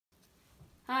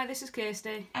Hi, this is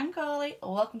Kirsty. I'm Carly.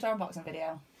 Welcome to our unboxing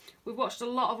video. We've watched a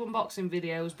lot of unboxing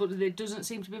videos, but there doesn't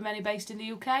seem to be many based in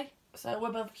the UK. So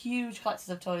we're both huge collectors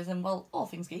of toys and, well, all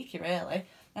things geeky really,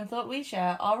 and thought we'd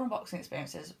share our unboxing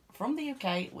experiences from the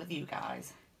UK with you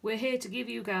guys. We're here to give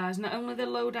you guys not only the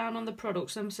lowdown on the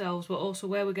products themselves, but also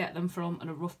where we get them from and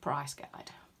a rough price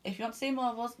guide. If you want to see more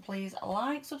of us, please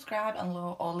like, subscribe and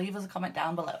or leave us a comment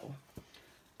down below.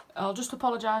 I'll just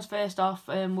apologise first off.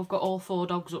 We've got all 4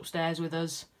 dogs upstairs with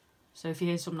us, so if you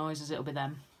hear some noises, it'll be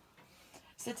them.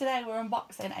 So today we're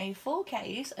unboxing a full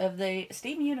case of the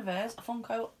Steven Universe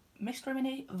Funko Mystery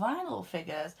Mini vinyl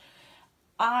figures.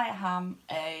 I am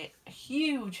a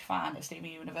huge fan of Steven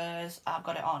Universe. I've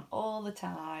got it on all the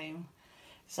time,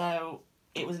 so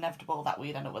it was inevitable that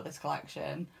we'd end up with this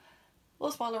collection.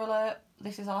 Well, spoiler alert,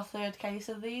 this is our 3rd case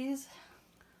of these.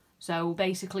 So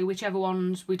basically, whichever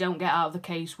ones we don't get out of the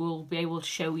case, we'll be able to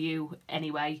show you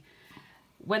anyway.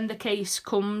 When the case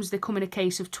comes, they come in a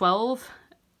case of 12.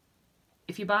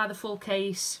 If you buy the full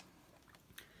case,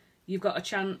 you've got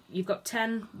 10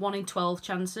 1 in 12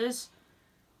 chances,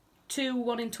 2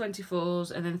 1 in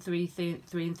 24s, and then 3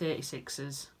 in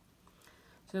 36s.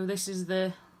 So this is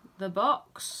the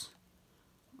box,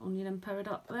 onion and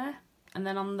peridot there, and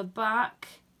then on the back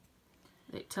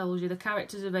it tells you the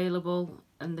characters available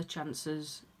and the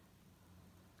chances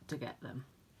to get them.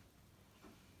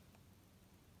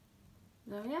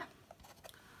 So yeah,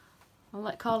 I'll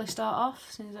let Carly start off,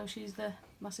 since though she's the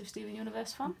massive Steven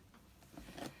Universe fan.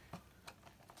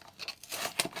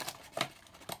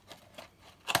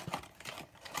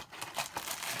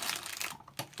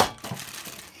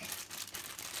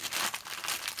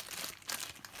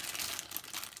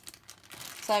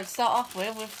 So to start off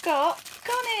with, we've got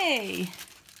Connie.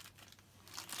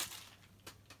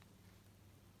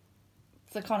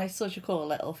 So Connie's such a cool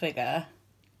little figure.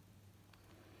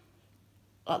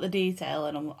 Like, the detail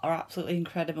in them are absolutely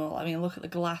incredible. I mean, look at the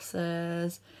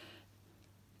glasses,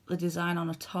 the design on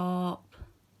the top.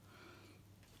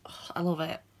 Oh, I love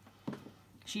it.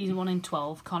 She's 1 in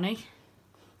 12, Connie.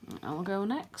 I'll go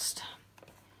next.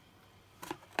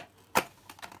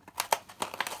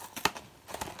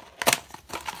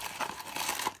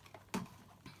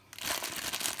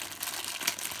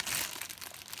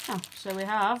 Oh, so we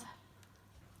have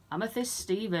Amethyst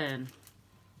Steven.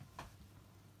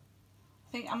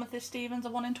 I think Amethyst Steven's a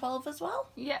 1 in 12 as well.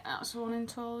 Yeah, that's 1 in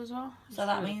 12 as well. So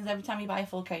that means every time you buy a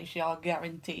full case, you're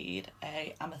guaranteed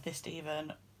a Amethyst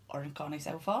Steven or a Connie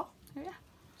so far. Oh yeah,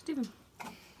 Steven.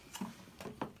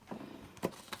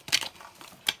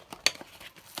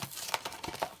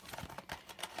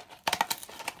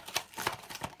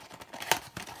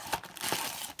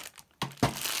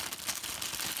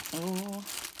 Oh,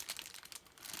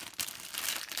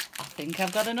 I think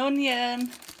I've got an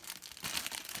onion.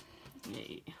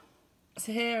 Yeah.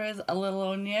 So here is a little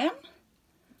onion.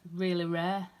 Really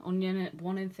rare onion at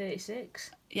 1 in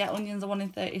 36. Yeah, onions are 1 in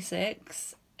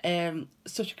 36.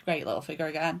 Such a great little figure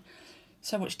again.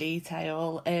 So much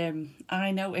detail.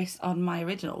 I noticed on my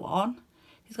original one,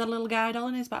 he's got a little guide all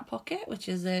in his back pocket, which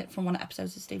is from one of the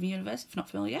episodes of Steven Universe, if you're not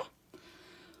familiar.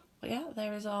 But yeah,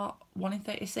 there is our 1 in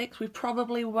 36. We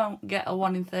probably won't get a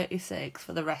 1 in 36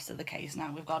 for the rest of the case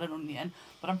now. We've got an onion,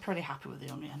 but I'm pretty happy with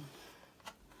the onion.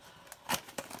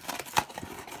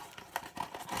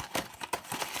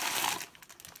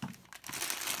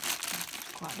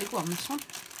 Quite a big one, this one.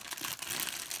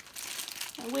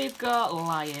 And we've got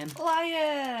Lion.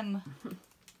 Lion!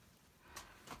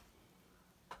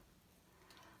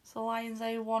 So Lion's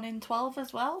a 1 in 12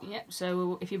 as well. Yep,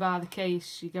 so if you buy the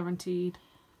case, you're guaranteed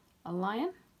a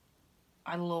Lion.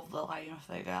 I love the Lion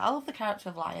figure. I love the character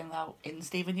of Lion though in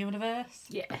Steven Universe.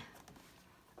 Yeah.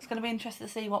 It's going to be interesting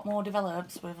to see what more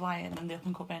develops with Lion in the up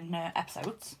and coming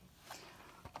episodes.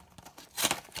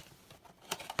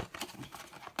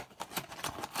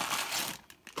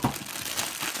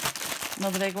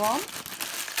 Another big one.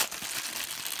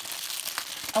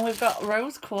 And we've got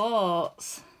rose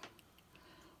quartz.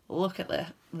 Look at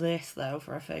this though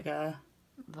for a figure.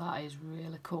 That is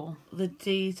really cool. The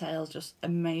detail's just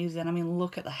amazing. I mean,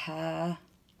 look at the hair.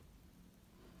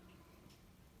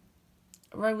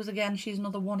 Rose again, she's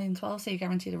another 1 in 12, so you're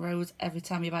guaranteed a rose every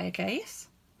time you buy a case.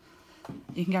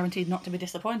 You can guarantee not to be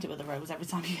disappointed with the rose every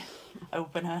time you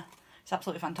open her. It's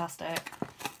absolutely fantastic.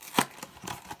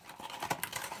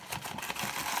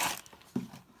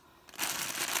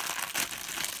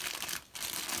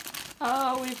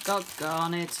 Oh, we've got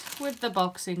Garnet with the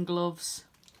boxing gloves.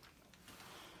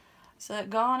 So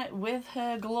Garnet with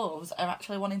her gloves are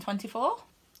actually 1 in 24.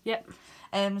 Yep.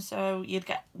 So you'd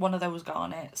get one of those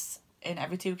Garnets in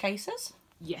every 2 cases.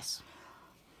 Yes.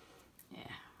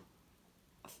 Yeah.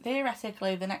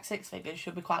 Theoretically, the next 6 figures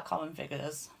should be quite common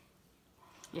figures.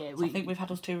 Yeah, So I think we've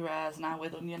had us 2 rares now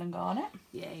with Onion and Garnet.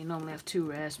 Yeah, you normally have 2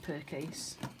 rares per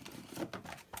case.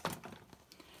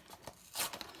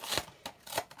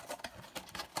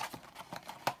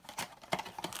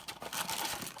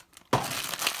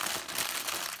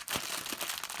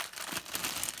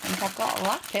 I think I've got a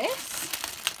Lapis.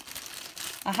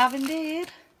 I have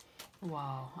indeed.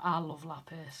 Wow, I love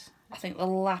Lapis. I think the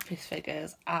Lapis figure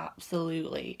is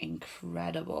absolutely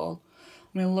incredible.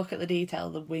 I mean, look at the detail,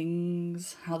 the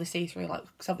wings, how they see through, like,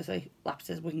 because obviously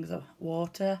Lapis's wings are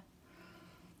water.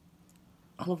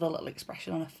 I love the little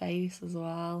expression on her face as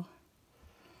well.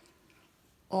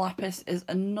 Lapis is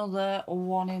another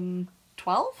 1 in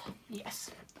 12. Yes.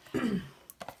 I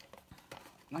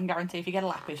can guarantee if you get a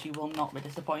Lapis, you will not be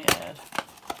disappointed.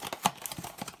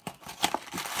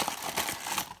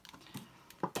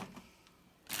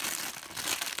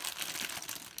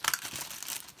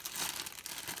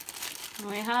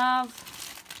 We have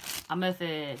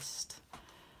Amethyst.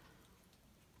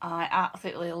 I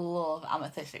absolutely love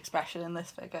Amethyst expression in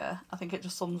this figure. I think it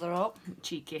just sums her up.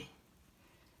 Cheeky.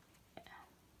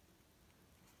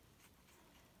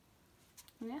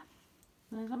 Yeah,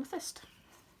 there's Amethyst.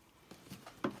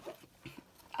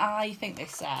 I think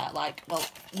this set, like, well,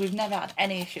 we've never had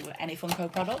any issue with any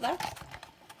Funko product though.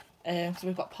 So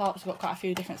we've got pops, we've got quite a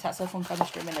few different sets of Funko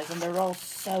mystery minis, and they're all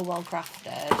so well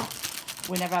crafted.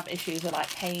 We never have issues with,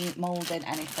 like, paint, moulding,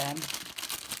 anything.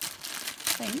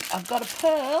 I think I've got a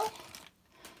Pearl,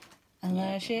 and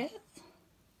there she is.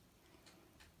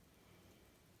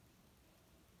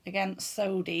 Again,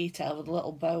 so detailed with a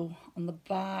little bow on the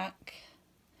back.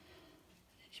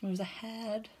 She moves her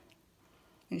head.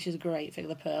 I think she's a great figure,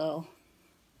 the Pearl.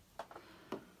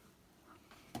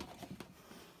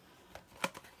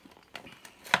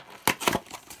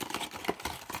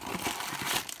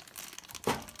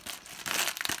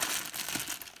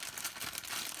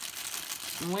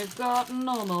 And we've got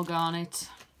normal Garnet.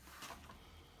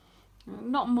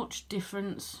 Not much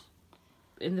difference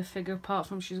in the figure apart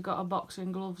from she's got her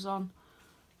boxing gloves on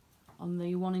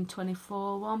the 1 in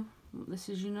 24 one. This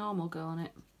is your normal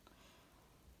Garnet.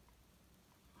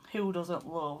 Who doesn't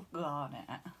love Garnet?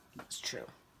 That's true.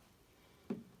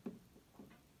 So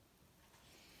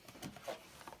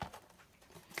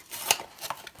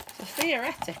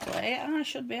theoretically, I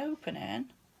should be opening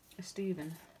A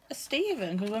Stephen. a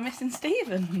Stephen, because we're missing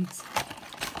Stevens.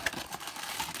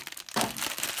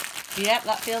 Yep,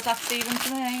 that feels like Stephen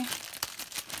to me.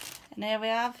 And here we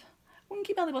have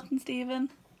Winky Belly Button Stephen.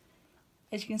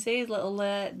 As you can see, his little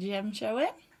gem showing.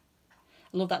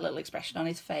 I love that little expression on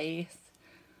his face.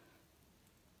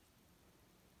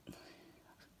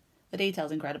 The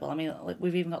detail's incredible. I mean,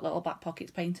 we've even got little back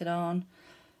pockets painted on.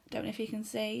 Don't know if you can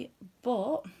see,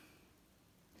 but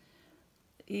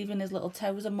even his little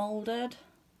toes are moulded.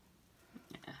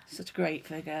 Yeah. Such a great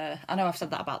figure. I know I've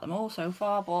said that about them all so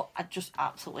far, but I just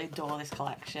absolutely adore this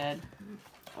collection.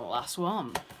 Last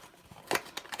one.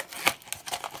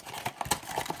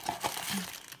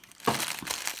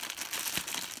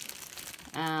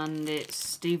 And it's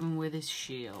Stephen with his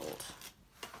shield.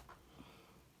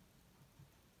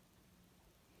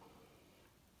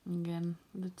 Again,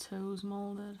 the toes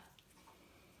moulded.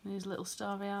 And his little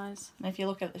starry eyes. And if you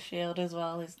look at the shield as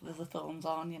well, there's the thorns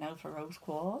on, you know, for rose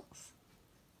quartz.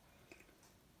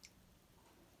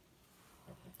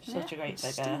 Such a great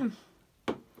figure. Stephen.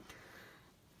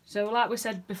 So, like we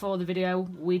said before the video,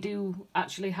 we do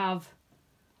actually have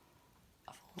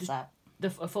A full set.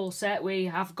 a full set. We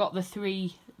have got the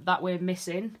 3 that we're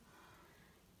missing.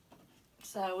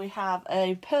 So we have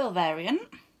a Pearl variant.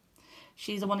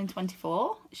 She's a 1 in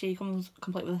 24. She comes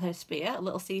complete with her spear, a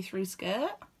little see-through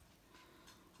skirt.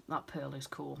 That Pearl is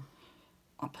cool.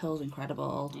 That Pearl's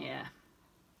incredible. Yeah.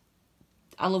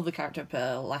 I love the character of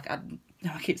Pearl. Like, I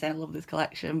keep saying I love this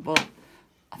collection, but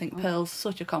I think Pearl's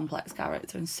such a complex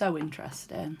character and so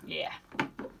interesting. Yeah.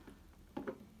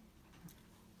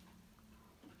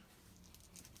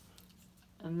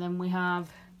 And then we have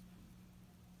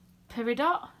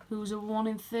Peridot, who's a 1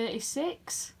 in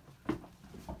 36.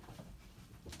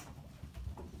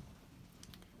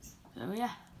 So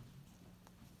yeah.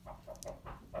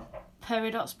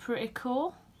 Peridot's pretty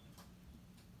cool.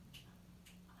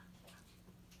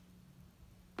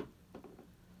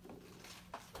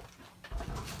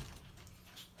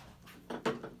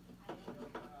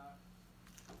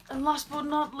 And last but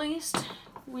not least,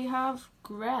 we have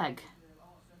Greg.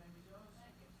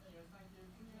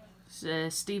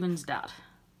 Stephen's dad.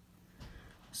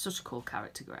 Such a cool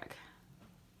character, Greg.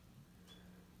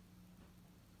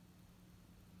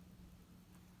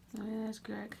 Oh, yeah, there's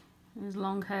Greg. His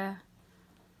long hair.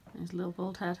 His little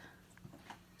bald head.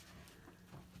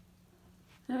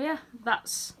 So yeah,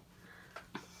 that's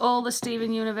all the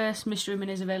Steven Universe mystery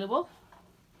minis available.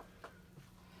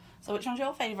 So which one's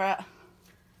your favourite?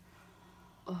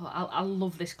 Oh, I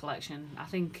love this collection. I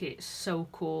think it's so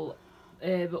cool.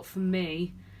 But for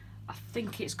me, I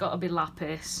think it's got to be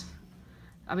Lapis.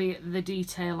 I mean, the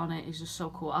detail on it is just so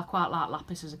cool. I quite like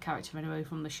Lapis as a character anyway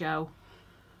from the show.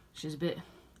 She's a bit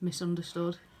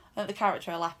misunderstood. I think the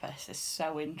character of Lapis is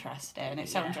so interesting.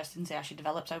 It's so interesting to see how she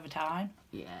develops over time.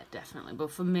 Yeah, definitely.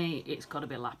 But for me, it's got to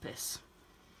be Lapis.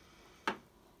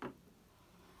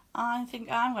 I think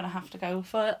I'm going to have to go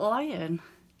for Lion.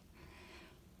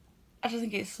 I just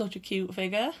think it's such a cute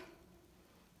figure.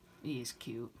 He is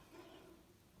cute.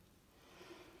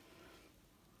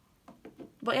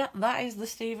 But yeah, that is the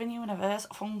Steven Universe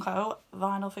Funko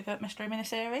vinyl figure mystery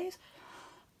miniseries.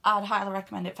 I'd highly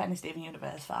recommend it for any Steven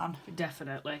Universe fan.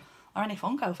 Definitely. Or any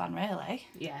Funko fan, really.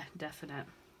 Yeah, definite.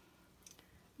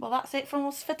 Well, that's it from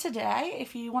us for today.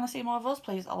 If you want to see more of us,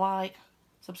 please like,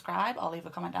 subscribe, or leave a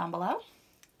comment down below.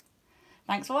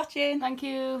 Thanks for watching. Thank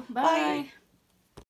you. Bye. Bye.